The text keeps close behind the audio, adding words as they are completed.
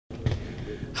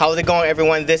How's it going,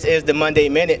 everyone? This is the Monday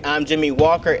Minute. I'm Jimmy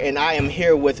Walker, and I am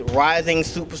here with rising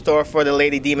superstar for the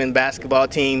Lady Demon basketball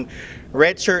team,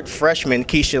 redshirt freshman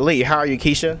Keisha Lee. How are you,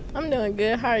 Keisha? I'm doing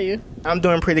good. How are you? I'm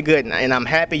doing pretty good, and I'm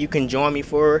happy you can join me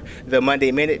for the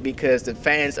Monday Minute because the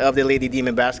fans of the Lady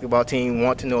Demon basketball team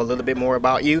want to know a little bit more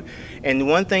about you. And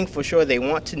one thing for sure, they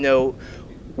want to know,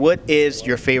 what is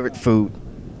your favorite food?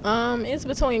 It's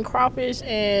between crawfish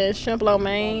and shrimp lo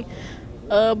mein.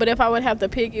 But if I would have to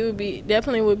pick, it would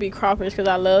definitely be crawfish because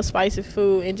I love spicy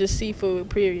food and just seafood,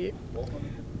 period.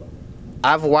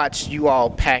 I've watched you all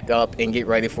pack up and get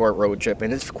ready for a road trip,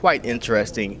 and it's quite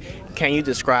interesting. Can you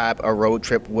describe a road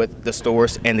trip with the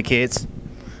stores and the kids?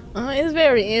 It's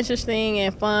very interesting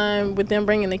and fun with them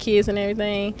bringing the kids and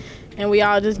everything, and we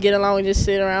all just get along and just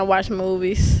sit around, watch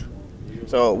movies.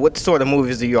 So what sort of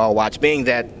movies do you all watch? Being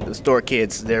that the store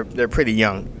kids, they're pretty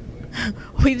young.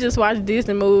 We just watch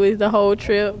Disney movies the whole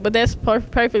trip, but that's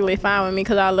perfectly fine with me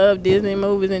because I love Disney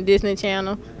movies and Disney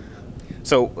Channel.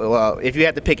 So if you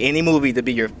had to pick any movie to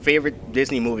be your favorite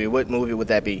Disney movie, what movie would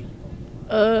that be?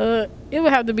 It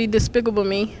would have to be Despicable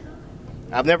Me.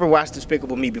 I've never watched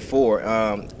Despicable Me before.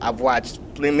 I've watched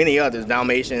many others,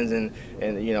 Dalmatians and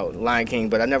Lion King,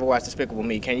 but I never watched Despicable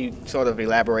Me. Can you sort of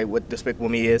elaborate what Despicable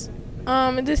Me is?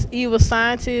 This evil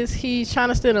scientist, he's trying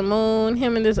to steal the moon.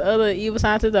 Him and this other evil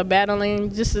scientist are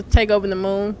battling just to take over the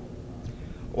moon.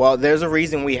 Well, there's a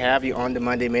reason we have you on the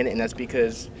Monday Minute, and that's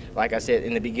because, like I said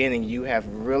in the beginning, you have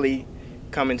really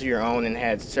come into your own and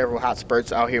had several hot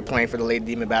spurts out here playing for the Lady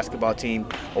Demon basketball team.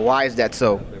 Why is that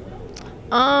so?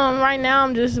 Right now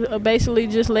I'm just basically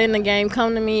just letting the game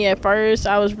come to me. At first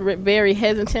I was very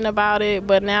hesitant about it,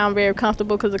 but now I'm very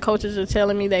comfortable because the coaches are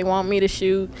telling me they want me to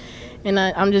shoot, and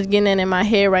I'm just getting it in my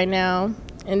head right now.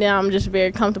 And then I'm just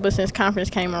very comfortable since conference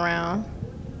came around.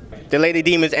 The Lady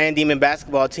Demons and Demon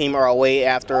basketball team are away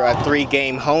after a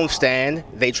 3-game homestand.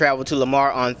 They travel to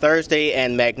Lamar on Thursday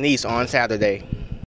and McNeese on Saturday.